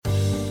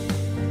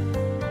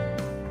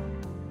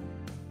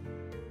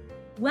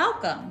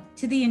Welcome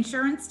to the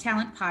Insurance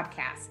Talent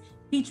Podcast,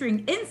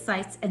 featuring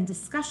insights and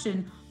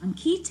discussion on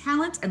key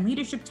talent and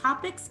leadership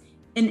topics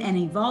in an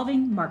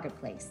evolving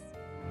marketplace.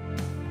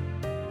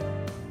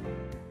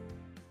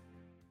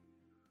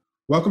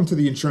 Welcome to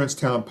the Insurance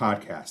Talent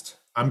Podcast.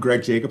 I'm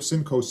Greg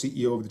Jacobson,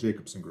 co-CEO of the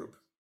Jacobson Group.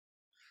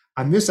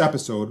 On this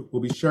episode,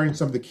 we'll be sharing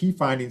some of the key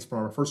findings from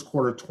our first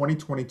quarter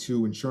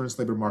 2022 insurance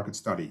labor market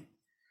study.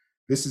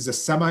 This is a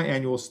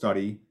semi-annual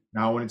study,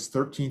 now in its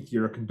 13th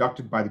year,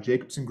 conducted by the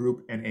Jacobson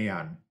Group and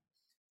Aon.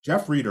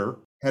 Jeff Reeder,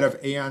 head of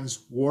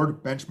Aon's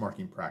Ward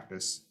benchmarking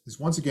practice, is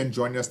once again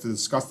joining us to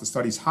discuss the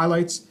study's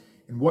highlights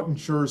and what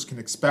insurers can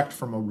expect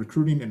from a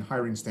recruiting and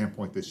hiring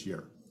standpoint this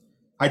year.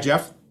 Hi,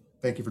 Jeff.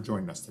 Thank you for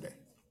joining us today.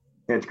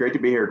 It's great to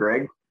be here,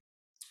 Greg.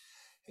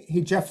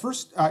 Hey, Jeff,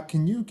 first,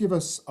 can you give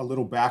us a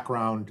little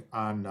background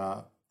on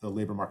the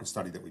labor market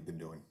study that we've been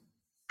doing?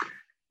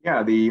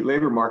 Yeah, the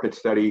labor market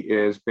study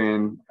has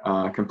been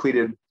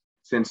completed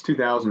since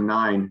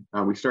 2009.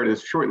 We started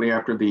this shortly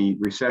after the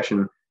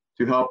recession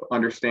to help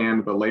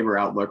understand the labor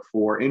outlook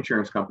for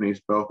insurance companies,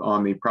 both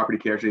on the property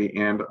casualty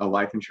and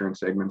life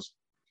insurance segments.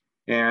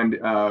 And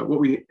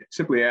what we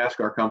simply ask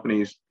our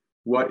companies,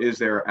 what is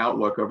their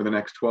outlook over the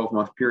next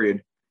 12-month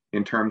period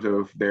in terms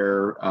of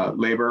their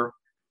labor,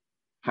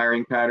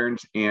 hiring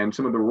patterns, and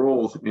some of the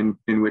roles in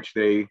which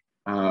they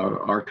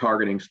are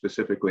targeting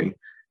specifically.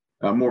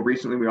 More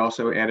recently, we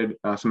also added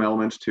some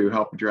elements to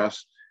help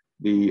address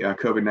the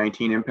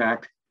COVID-19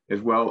 impact,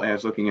 as well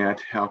as looking at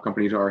how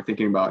companies are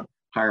thinking about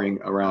hiring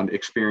around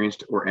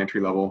experienced or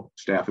entry-level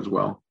staff as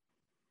well.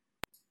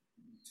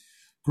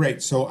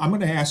 Great. So I'm going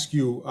to ask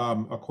you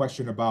a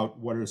question about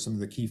what are some of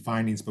the key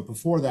findings. But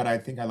before that, I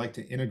think I'd like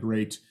to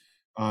integrate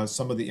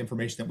some of the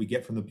information that we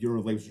get from the Bureau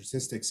of Labor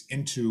Statistics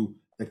into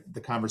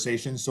the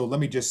conversation. So let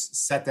me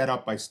just set that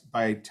up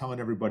by telling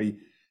everybody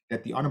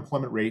that the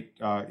unemployment rate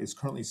is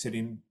currently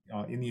sitting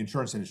in the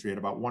insurance industry at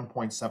about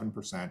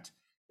 1.7%.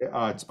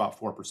 It's about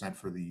 4%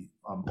 for the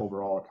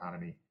overall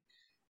economy.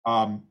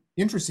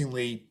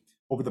 Interestingly,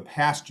 over the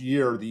past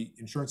year, the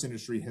insurance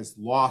industry has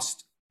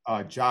lost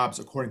jobs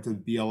according to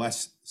the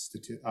BLS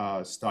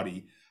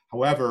study.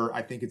 However,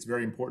 I think it's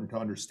very important to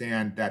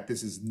understand that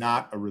this is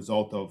not a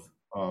result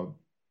of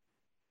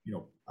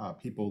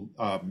people,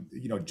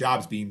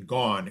 jobs being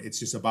gone. It's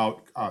just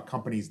about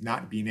companies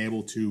not being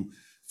able to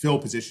fill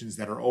positions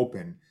that are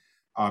open,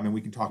 and we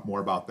can talk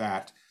more about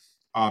that.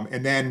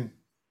 And then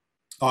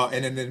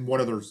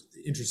one other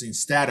interesting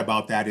stat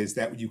about that is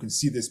that you can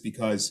see this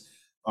because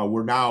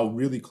we're now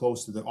really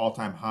close to the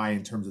all-time high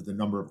in terms of the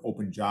number of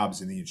open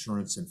jobs in the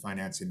insurance and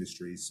finance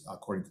industries,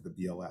 according to the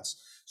BLS.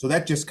 So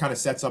that just kind of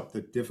sets up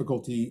the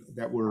difficulty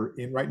that we're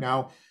in right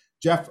now.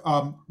 Jeff,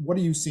 what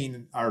are you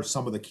seeing are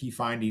some of the key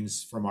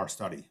findings from our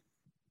study?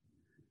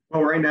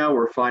 Well, right now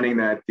we're finding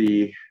that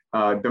the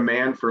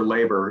demand for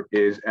labor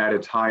is at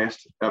its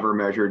highest ever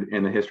measured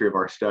in the history of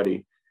our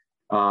study.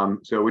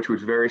 Which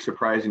was very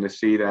surprising to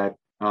see that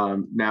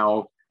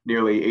now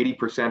nearly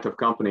 80% of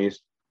companies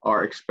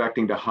are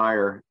expecting to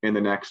hire in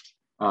the next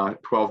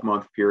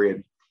 12-month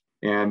period.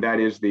 And that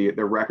is the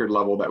record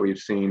level that we've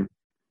seen.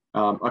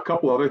 A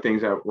couple other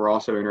things that were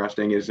also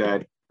interesting is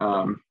that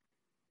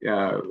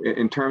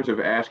in terms of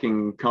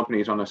asking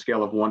companies on a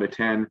scale of 1 to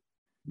 10,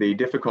 the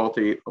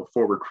difficulty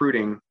for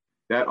recruiting,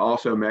 that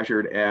also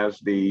measured as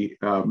the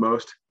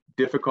most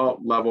difficult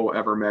level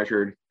ever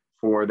measured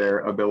for their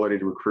ability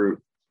to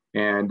recruit.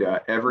 And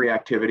every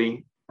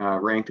activity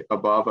ranked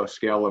above a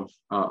scale of,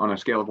 on a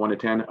scale of 1 to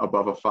 10,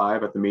 above a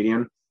 5 at the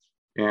median.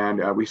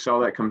 And we saw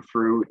that come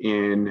through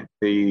in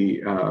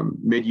the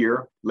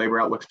mid-year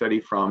labor outlook study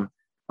from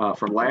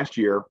last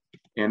year,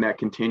 and that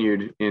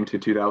continued into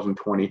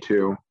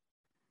 2022.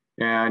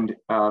 And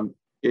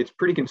it's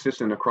pretty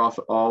consistent across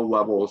all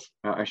levels,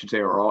 I should say,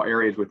 or all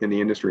areas within the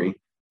industry,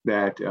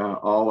 that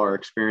all are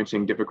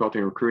experiencing difficulty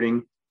in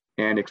recruiting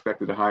and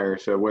expected to hire.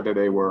 So whether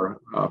they were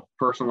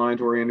personal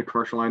lines oriented,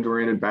 commercial lines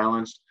oriented,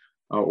 balanced,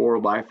 or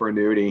life or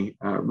annuity,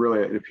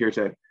 really it appears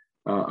that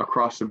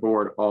across the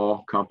board,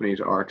 all companies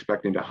are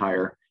expecting to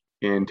hire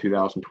in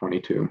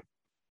 2022.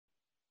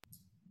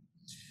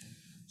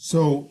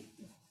 So,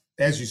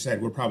 as you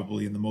said, we're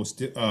probably in the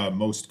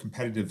most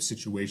competitive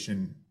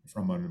situation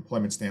from an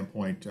employment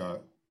standpoint,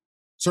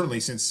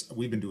 certainly since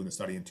we've been doing the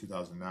study in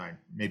 2009,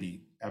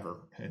 maybe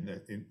ever in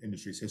the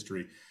industry's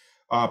history.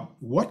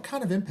 What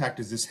kind of impact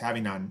is this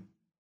having on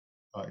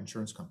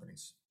insurance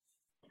companies?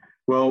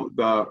 Well,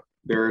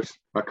 there's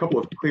a couple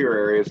of clear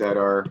areas that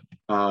are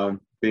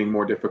being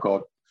more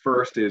difficult.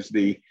 First is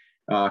the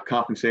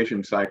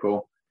compensation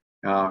cycle.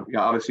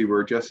 Obviously,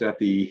 we're just at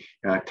the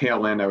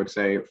tail end, I would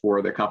say,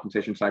 for the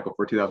compensation cycle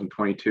for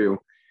 2022.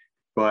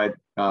 But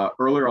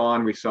earlier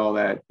on, we saw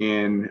that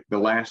in the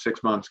last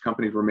 6 months,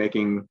 companies were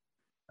making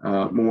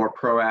more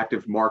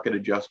proactive market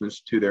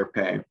adjustments to their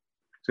pay.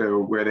 So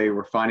where they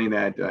were finding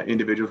that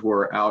individuals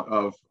were out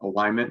of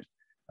alignment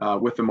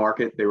with the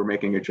market, they were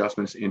making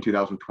adjustments in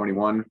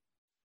 2021.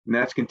 And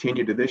that's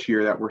continued to this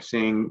year, that we're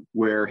seeing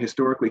where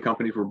historically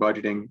companies were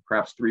budgeting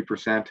perhaps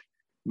 3%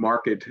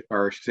 market,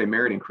 or I should say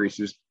merit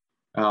increases.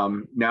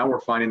 Now we're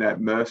finding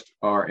that most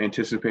are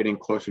anticipating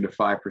closer to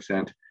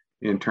 5%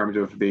 in terms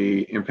of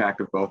the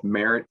impact of both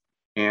merit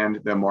and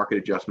the market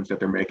adjustments that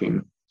they're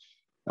making.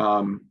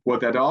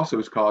 What that also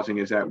is causing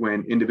is that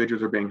when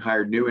individuals are being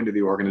hired new into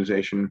the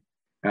organization,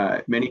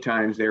 many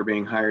times they're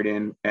being hired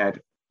in at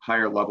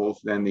higher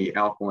levels than the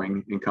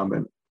outgoing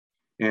incumbent.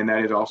 And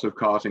that is also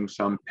causing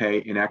some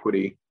pay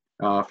inequity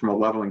from a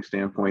leveling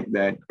standpoint,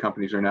 that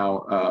companies are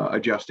now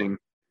adjusting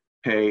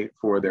pay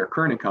for their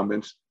current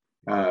incumbents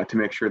to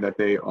make sure that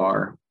they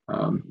are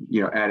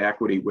at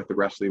equity with the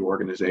rest of the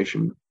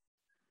organization.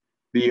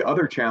 The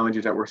other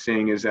challenges that we're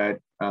seeing is that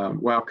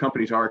while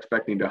companies are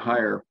expecting to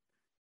hire,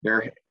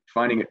 they're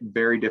finding it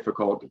very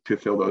difficult to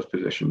fill those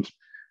positions.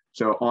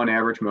 So on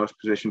average, most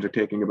positions are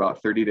taking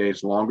about 30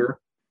 days longer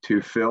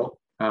to fill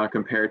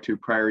compared to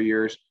prior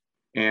years.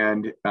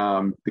 And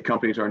the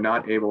companies are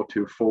not able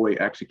to fully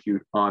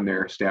execute on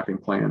their staffing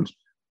plans.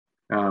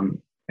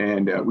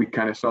 And we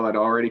kind of saw that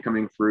already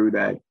coming through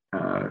that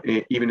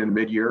even in the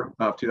mid-year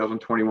of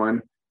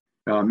 2021,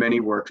 many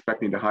were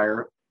expecting to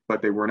hire,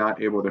 but they were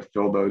not able to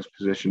fill those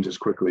positions as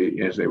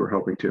quickly as they were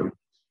hoping to.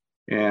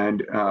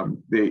 And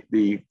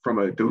from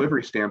a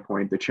delivery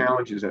standpoint, the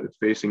challenges that it's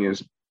facing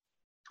is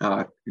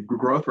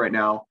growth right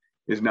now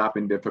has not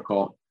been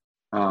difficult.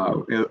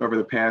 Over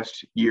the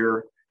past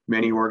year,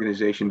 many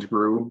organizations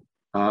grew,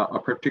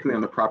 particularly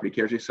on the property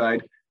casualty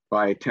side,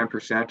 by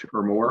 10%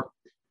 or more.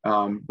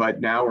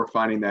 But now we're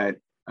finding that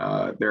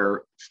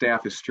their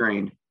staff is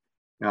strained,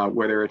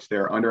 whether it's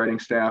their underwriting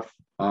staff,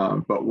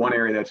 but one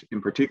area that's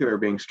in particular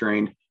being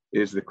strained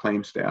is the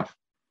claim staff.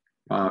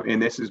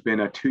 And this has been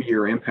a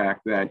 2-year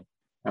impact that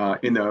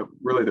in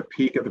the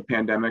peak of the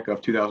pandemic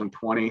of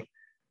 2020,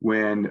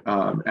 when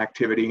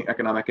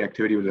economic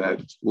activity was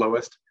at its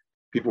lowest,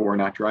 people were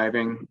not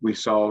driving. We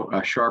saw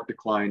a sharp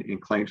decline in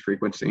claims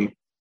frequency,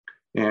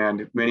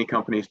 and many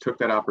companies took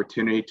that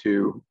opportunity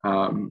to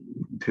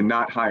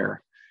not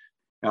hire.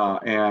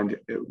 And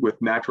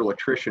with natural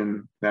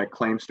attrition, that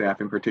claim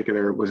staff in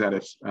particular was at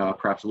its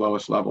perhaps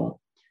lowest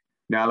level.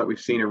 Now that we've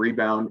seen a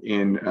rebound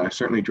in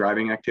certainly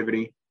driving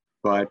activity,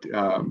 but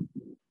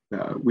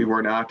we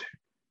were not,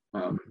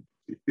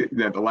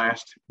 the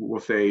last,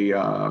 we'll say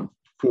 4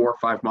 or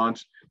 5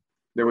 months,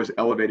 there was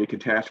elevated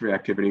catastrophe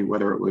activity,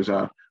 whether it was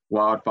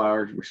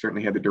wildfires. We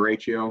certainly had the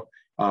derecho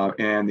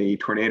and the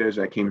tornadoes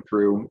that came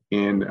through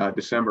in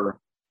December.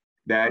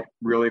 That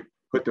really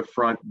put to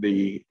front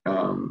the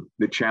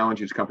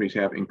challenges companies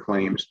have in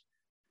claims.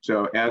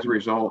 So as a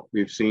result,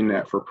 we've seen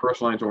that for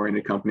personal lines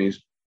oriented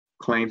companies,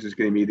 claims is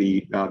going to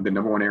be the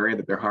number one area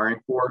that they're hiring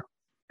for.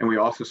 And we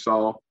also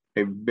saw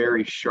a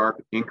very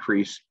sharp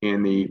increase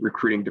in the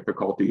recruiting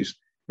difficulties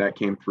that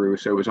came through.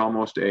 So it was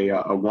almost a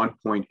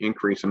 1-point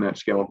increase on that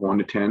scale of 1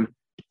 to 10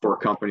 for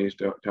companies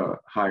to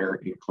hire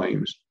in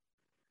claims.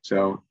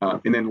 So,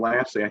 and then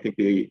lastly, I think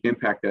the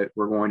impact that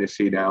we're going to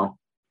see now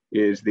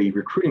is the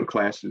recruiting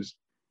classes.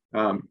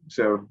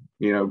 So,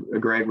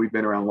 Greg, we've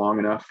been around long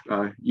enough.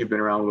 You've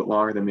been around a little bit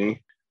longer than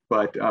me.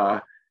 But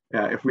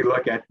if we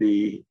look at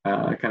the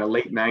kind of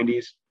late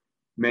 90s,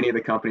 many of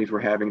the companies were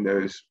having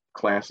those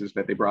classes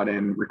that they brought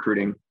in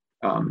recruiting,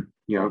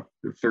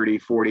 30,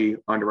 40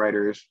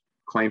 underwriters,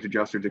 claims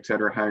adjusters, et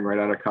cetera, hiring right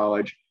out of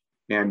college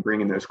and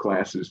bringing those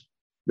classes.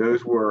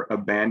 Those were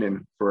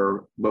abandoned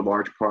for the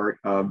large part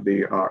of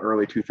the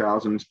early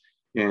 2000s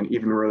and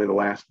even really the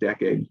last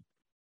decade.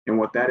 And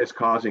what that is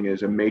causing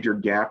is a major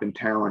gap in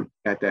talent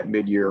at that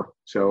mid-year.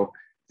 So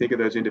think of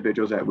those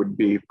individuals that would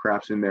be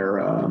perhaps in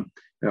their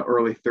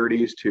early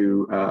 30s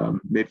to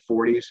mid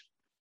 40s.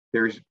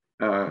 There's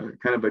kind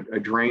of a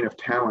drain of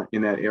talent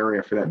in that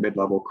area for that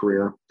mid-level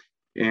career.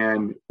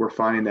 And we're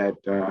finding that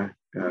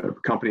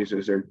companies,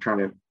 as they're trying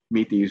to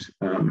meet these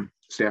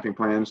staffing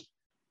plans,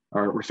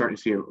 we're starting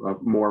to see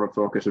more of a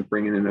focus of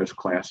bringing in those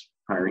class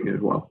hiring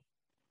as well.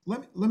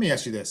 Let me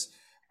ask you this.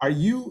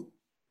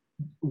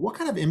 What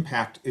kind of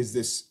impact is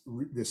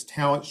this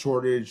talent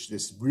shortage,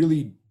 this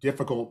really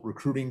difficult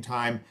recruiting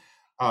time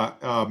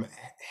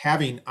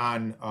having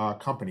on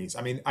companies?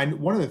 I mean,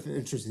 one of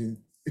the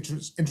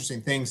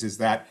interesting things is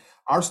that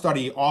our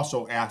study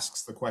also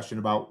asks the question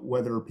about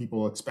whether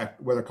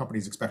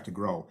companies expect to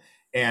grow.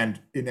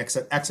 And in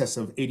excess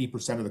of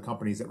 80% of the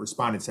companies that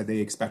responded said they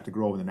expect to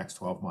grow in the next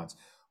 12 months.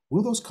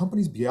 Will those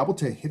companies be able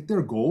to hit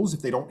their goals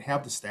if they don't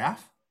have the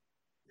staff?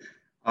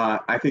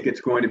 I think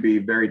it's going to be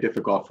very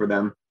difficult for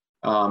them.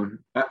 I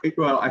think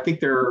I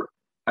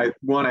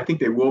think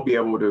they will be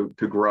able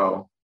to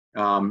grow.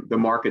 The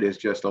market is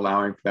just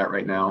allowing for that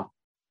right now.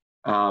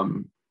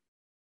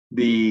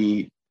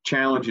 The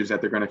challenges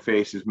that they're going to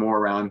face is more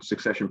around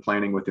succession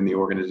planning within the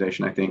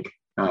organization, I think,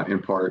 in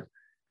part.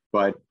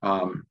 But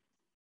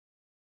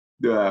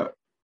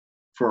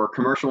for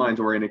commercial lines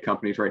oriented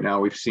companies right now,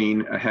 we've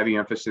seen a heavy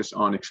emphasis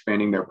on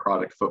expanding their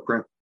product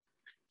footprint.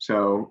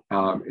 So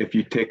if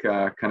you take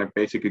kind of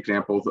basic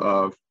examples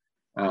of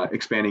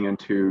expanding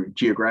into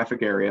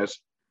geographic areas,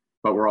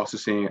 but we're also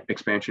seeing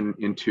expansion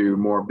into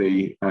more of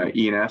the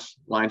E&S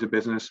lines of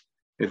business,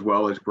 as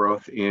well as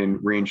growth in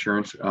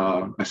reinsurance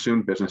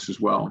assumed business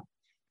as well.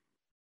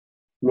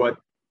 What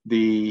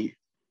the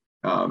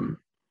and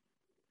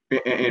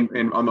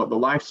on the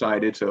life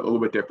side, it's a little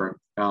bit different.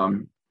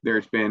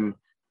 There's been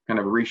kind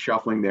of a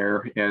reshuffling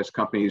there as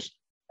companies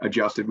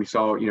adjusted. We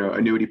saw,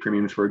 annuity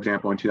premiums, for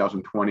example, in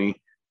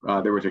 2020,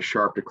 there was a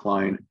sharp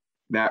decline.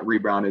 That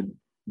rebounded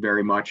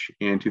very much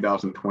in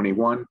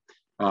 2021.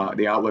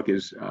 The outlook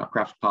is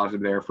perhaps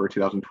positive there for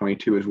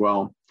 2022 as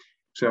well.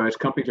 So as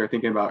companies are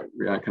thinking about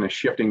kind of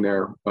shifting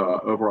their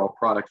overall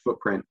product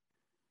footprint,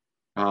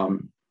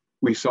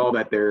 we saw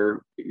that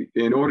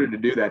in order to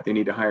do that, they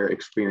need to hire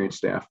experienced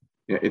staff.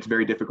 It's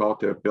very difficult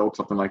to build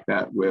something like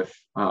that with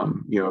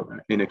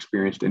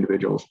inexperienced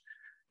individuals.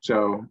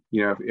 So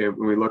if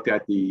we looked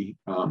at the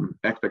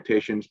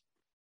expectations,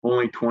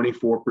 only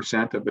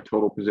 24% of the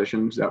total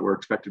positions that were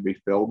expected to be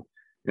filled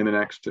in the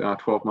next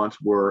 12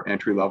 months were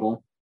entry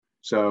level.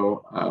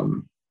 So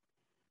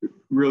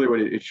really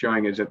what it's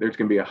showing is that there's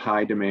going to be a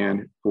high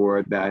demand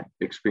for that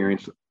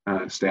experienced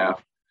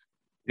staff.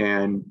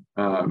 And,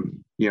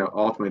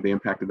 ultimately the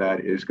impact of that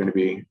is going to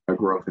be a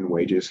growth in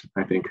wages,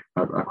 I think,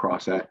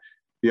 across that.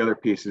 The other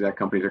piece is that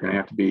companies are going to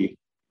have to be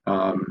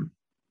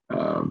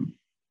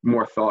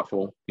more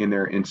thoughtful in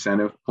their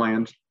incentive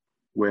plans,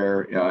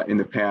 where in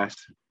the past,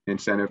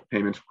 incentive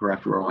payments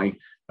perhaps were only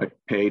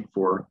paid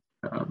for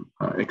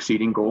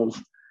exceeding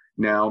goals.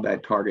 Now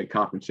that target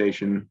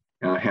compensation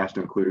has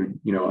to include,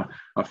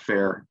 a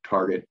fair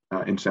target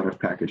incentive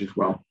package as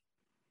well.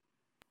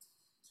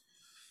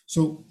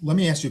 So let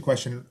me ask you a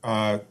question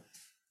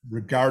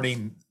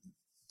regarding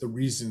the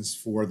reasons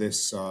for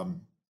this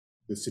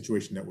the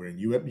situation that we're in.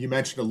 You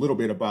mentioned a little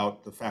bit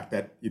about the fact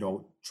that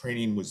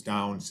training was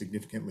down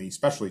significantly,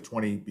 especially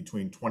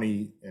between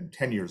 20 and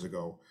 10 years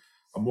ago.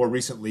 More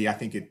recently, I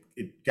think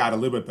it got a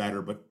little bit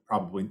better, but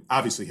probably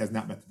obviously has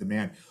not met the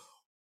demand.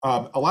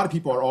 A lot of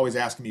people are always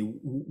asking me,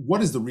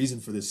 what is the reason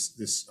for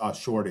this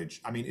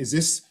shortage? I mean, is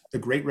this the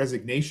Great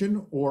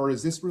Resignation, or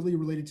is this really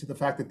related to the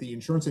fact that the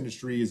insurance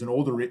industry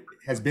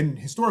has been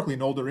historically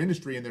an older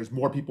industry, and there's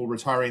more people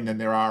retiring than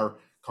there are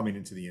coming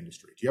into the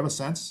industry? Do you have a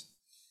sense?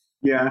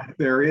 Yeah,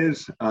 there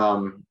is.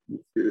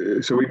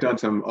 So we've done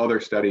some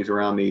other studies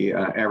around the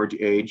average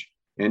age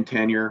and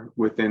tenure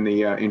within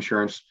the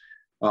insurance.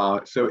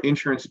 So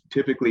insurance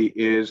typically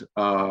is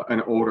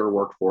an older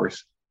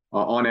workforce.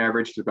 On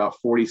average, it's about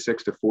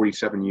 46 to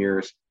 47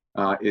 years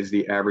is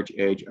the average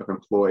age of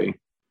employee.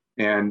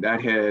 And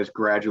that has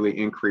gradually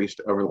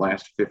increased over the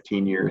last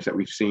 15 years that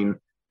we've seen.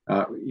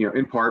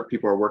 In part,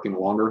 people are working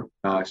longer,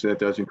 so that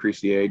does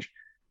increase the age.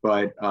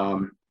 But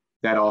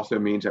that also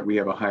means that we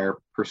have a higher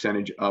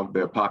percentage of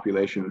the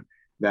population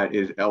that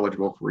is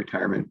eligible for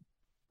retirement.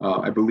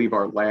 I believe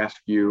our last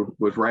view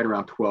was right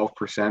around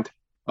 12%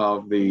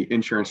 of the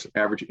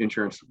average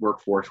insurance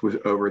workforce was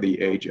over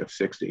the age of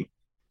 60.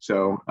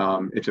 So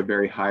it's a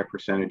very high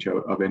percentage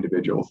of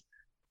individuals.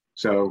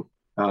 So,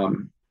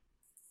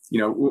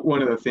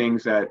 one of the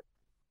things that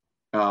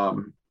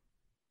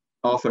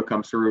also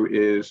comes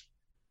through is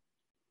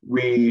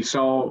we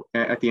saw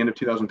at the end of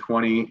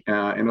 2020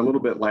 and a little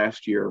bit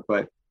last year,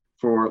 but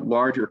for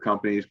larger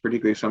companies,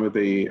 particularly some of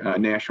the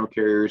national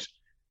carriers,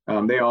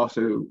 they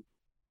also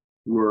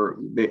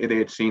they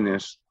had seen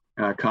this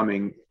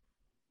coming.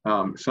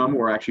 Some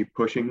were actually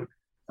pushing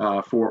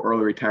for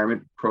early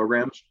retirement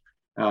programs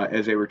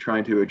as they were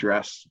trying to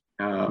address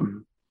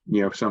some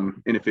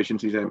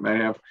inefficiencies that it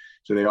might have.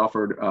 So they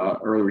offered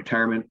early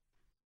retirement.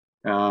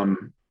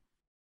 But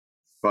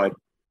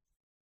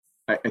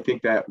I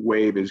think that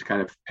wave is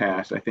kind of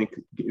past. I think,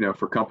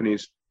 for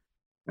companies,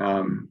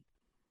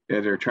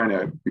 as they're trying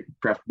to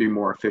perhaps be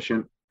more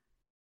efficient,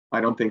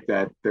 I don't think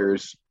that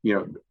there's,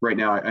 right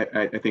now,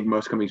 I think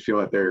most companies feel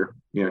that they're,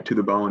 to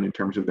the bone in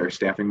terms of their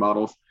staffing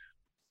models.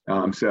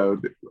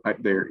 So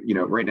they're,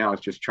 right now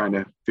it's just trying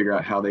to figure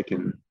out how they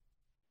can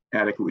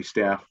adequately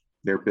staff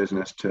their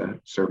business to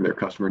serve their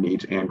customer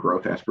needs and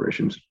growth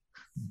aspirations.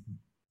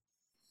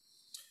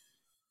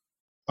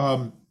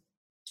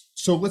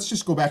 So let's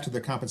just go back to the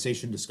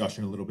compensation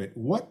discussion a little bit.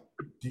 What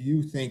do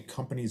you think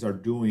companies are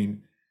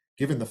doing,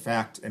 given the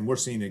fact, and we're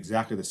seeing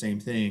exactly the same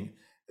thing,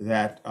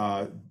 that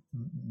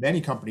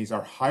many companies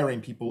are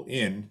hiring people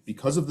in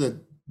because of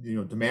the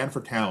demand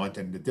for talent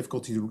and the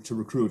difficulty to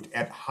recruit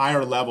at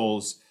higher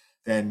levels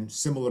than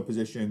similar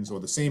positions or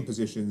the same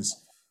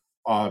positions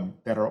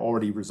that are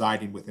already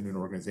residing within an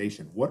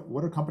organization?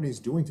 What are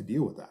companies doing to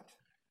deal with that?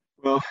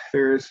 Well,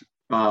 there's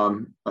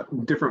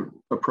different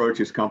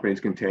approaches companies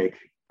can take.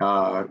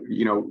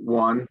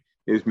 One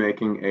is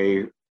making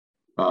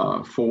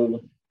a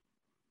full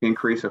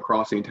increase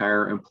across the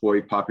entire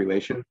employee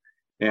population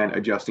and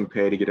adjusting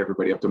pay to get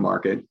everybody up to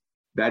market.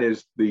 That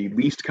is the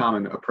least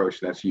common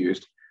approach that's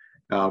used.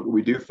 What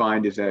we do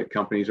find is that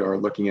companies are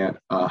looking at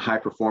high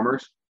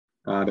performers,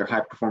 their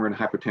high performer and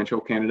high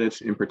potential candidates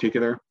in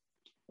particular,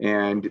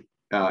 and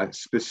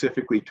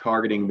specifically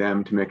targeting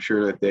them to make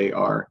sure that they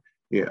are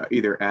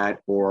either at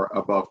or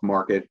above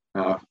market,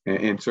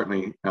 and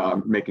certainly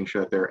making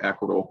sure that they're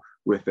equitable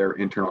with their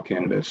internal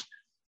candidates.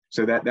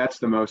 So that's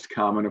the most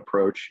common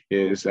approach,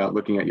 is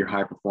looking at your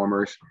high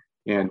performers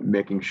and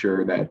making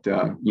sure that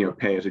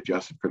pay is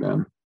adjusted for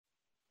them.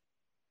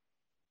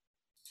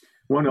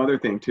 One other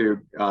thing too,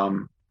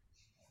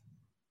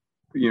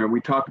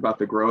 we talked about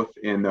the growth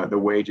in the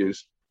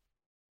wages.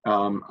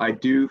 I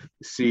do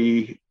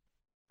see,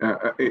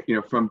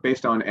 from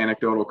based on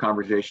anecdotal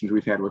conversations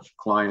we've had with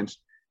clients,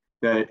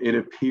 that it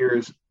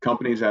appears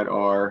companies that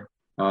are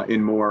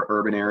in more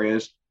urban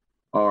areas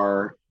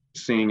are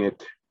seeing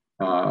it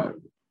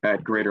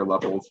at greater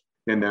levels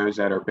than those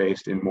that are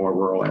based in more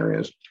rural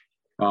areas.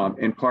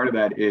 And part of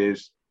that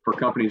is for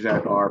companies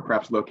that are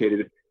perhaps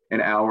located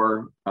an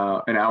hour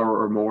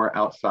or more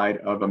outside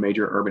of a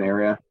major urban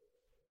area,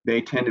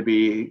 they tend to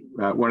be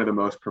one of the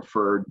most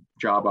preferred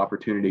job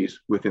opportunities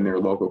within their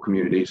local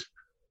communities.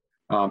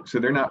 So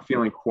they're not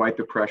feeling quite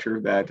the pressure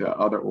that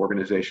other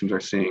organizations are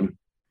seeing.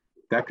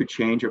 That could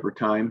change over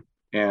time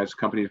as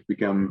companies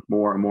become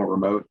more and more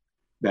remote.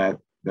 That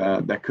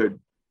could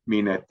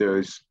mean that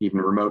those even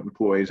remote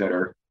employees that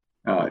are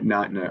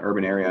not in an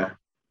urban area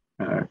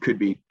could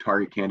be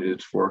target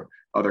candidates for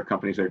other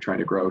companies that are trying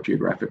to grow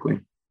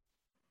geographically.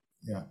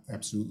 Yeah,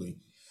 absolutely.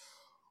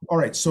 All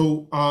right.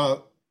 So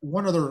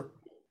one other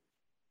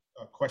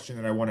question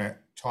that I want to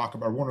talk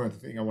about, one other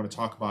thing I want to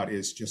talk about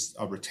is just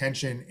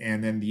retention,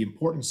 and then the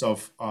importance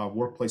of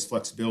workplace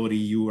flexibility.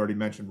 You already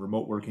mentioned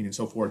remote working and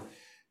so forth.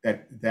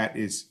 That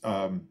is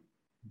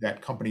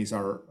that companies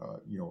are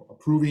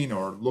approving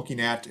or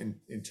looking at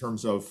in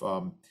terms of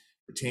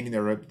retaining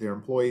their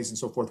employees and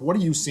so forth. What are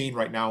you seeing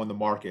right now in the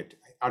market?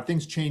 Are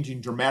things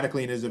changing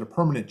dramatically, and is it a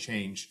permanent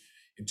change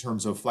in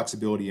terms of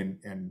flexibility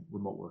and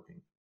remote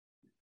working?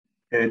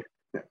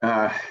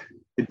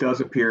 It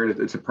does appear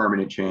that it's a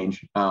permanent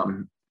change.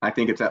 I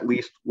think it's at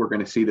least we're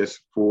going to see this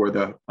for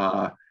the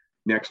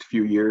next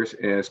few years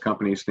as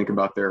companies think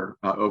about their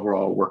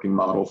overall working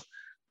models.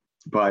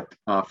 But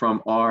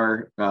from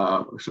our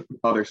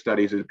other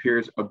studies, it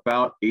appears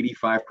about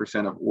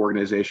 85% of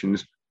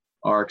organizations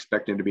are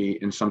expected to be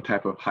in some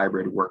type of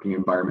hybrid working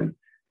environment.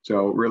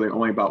 So really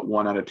only about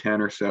 1 out of 10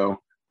 or so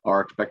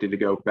are expected to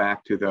go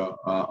back to the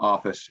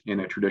office in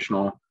a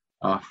traditional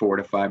 4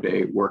 to 5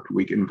 day work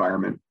week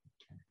environment.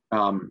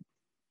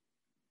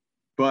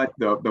 But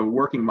the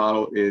working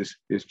model is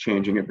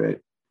changing a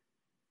bit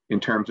in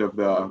terms of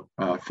the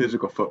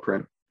physical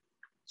footprint.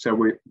 So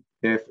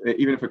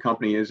even if a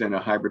company is in a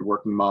hybrid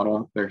working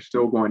model, they're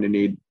still going to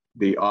need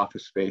the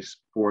office space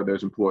for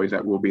those employees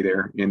that will be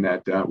there in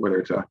that, whether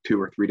it's a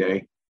 2 or 3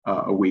 day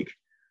a week.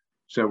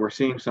 So we're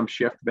seeing some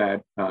shift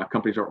that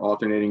companies are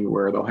alternating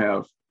where they'll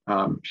have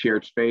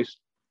shared space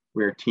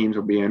where teams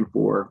will be in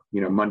for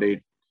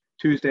Monday,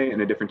 Tuesday,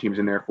 and a different team's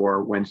in there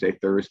for Wednesday,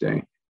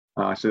 Thursday.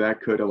 So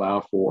that could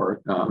allow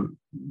for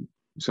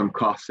some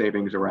cost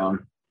savings around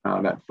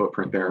that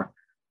footprint there.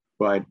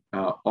 But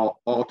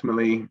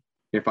ultimately,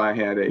 if I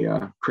had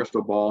a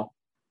crystal ball,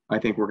 I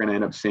think we're going to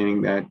end up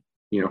seeing that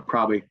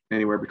probably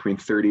anywhere between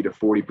 30 to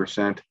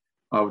 40%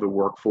 of the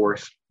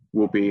workforce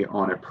will be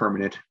on a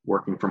permanent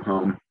working from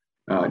home,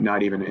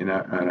 not even in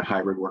a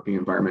hybrid working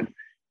environment.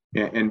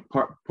 And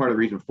part of the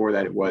reason for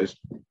that was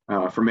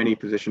for many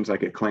positions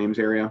like a claims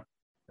area,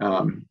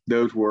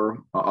 those were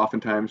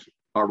oftentimes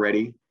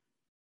already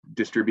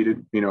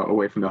distributed,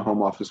 away from the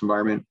home office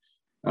environment.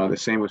 The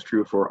same was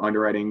true for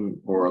underwriting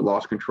or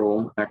loss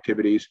control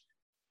activities.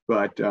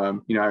 But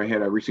I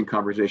had a recent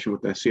conversation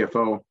with the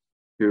CFO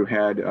who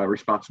had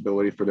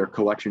responsibility for their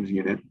collections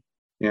unit,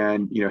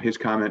 and his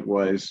comment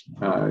was,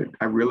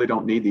 "I really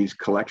don't need these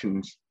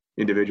collections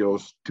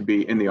individuals to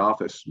be in the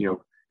office.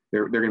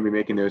 They're going to be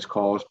making those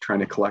calls, trying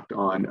to collect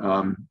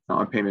on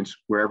payments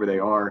wherever they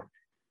are,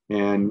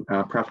 and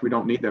perhaps we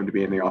don't need them to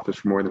be in the office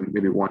for more than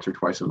maybe once or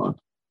twice a month."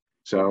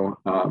 So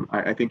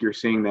I think you're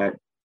seeing that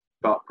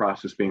thought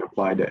process being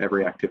applied to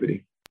every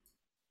activity.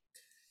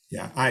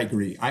 Yeah, I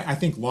agree. I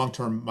think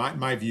long-term,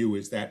 my view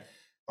is that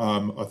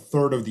a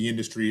third of the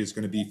industry is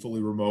going to be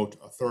fully remote,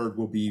 a third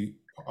will be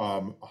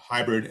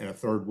hybrid, and a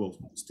third will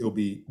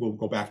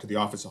go back to the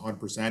office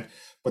 100%.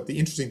 But the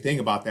interesting thing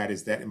about that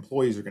is that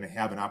employees are going to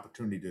have an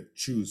opportunity to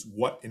choose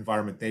what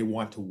environment they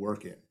want to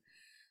work in.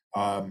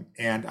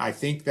 And I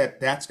think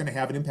that's going to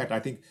have an impact. I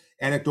think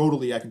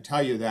anecdotally, I can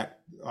tell you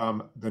that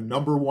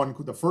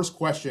the first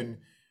question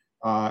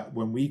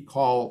when we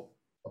call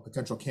a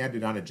potential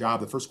candidate on a job,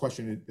 the first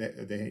question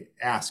that they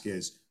ask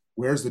is,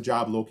 where's the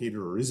job located,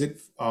 or is it,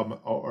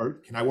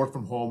 or can I work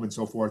from home, and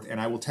so forth. And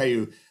I will tell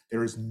you,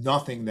 there is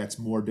nothing that's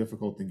more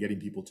difficult than getting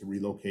people to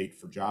relocate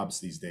for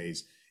jobs these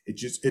days.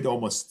 It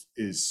almost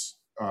is,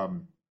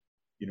 an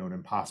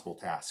impossible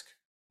task.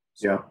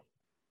 So.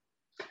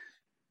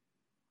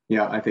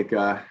 Yeah, I think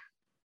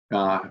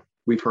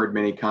we've heard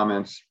many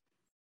comments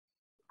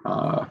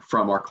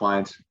from our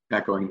clients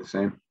echoing the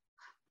same.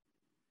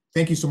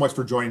 Thank you so much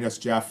for joining us,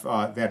 Jeff.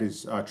 That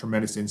is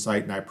tremendous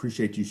insight, and I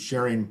appreciate you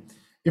sharing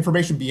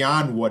information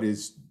beyond what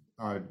is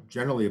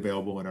generally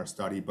available in our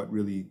study, but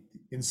really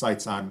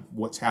insights on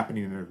what's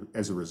happening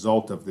as a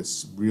result of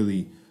this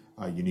really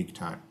unique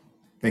time.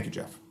 Thank you,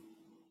 Jeff.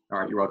 All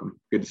right, you're welcome.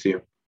 Good to see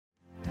you.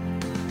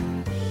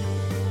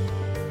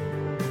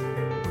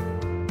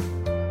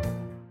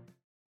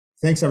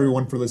 Thanks,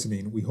 everyone, for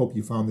listening. We hope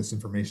you found this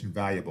information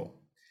valuable.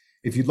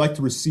 If you'd like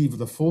to receive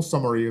the full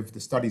summary of the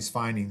study's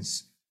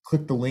findings,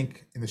 click the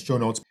link in the show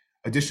notes.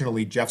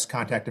 Additionally, Jeff's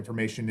contact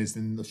information is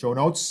in the show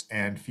notes,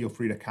 and feel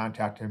free to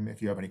contact him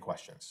if you have any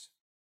questions.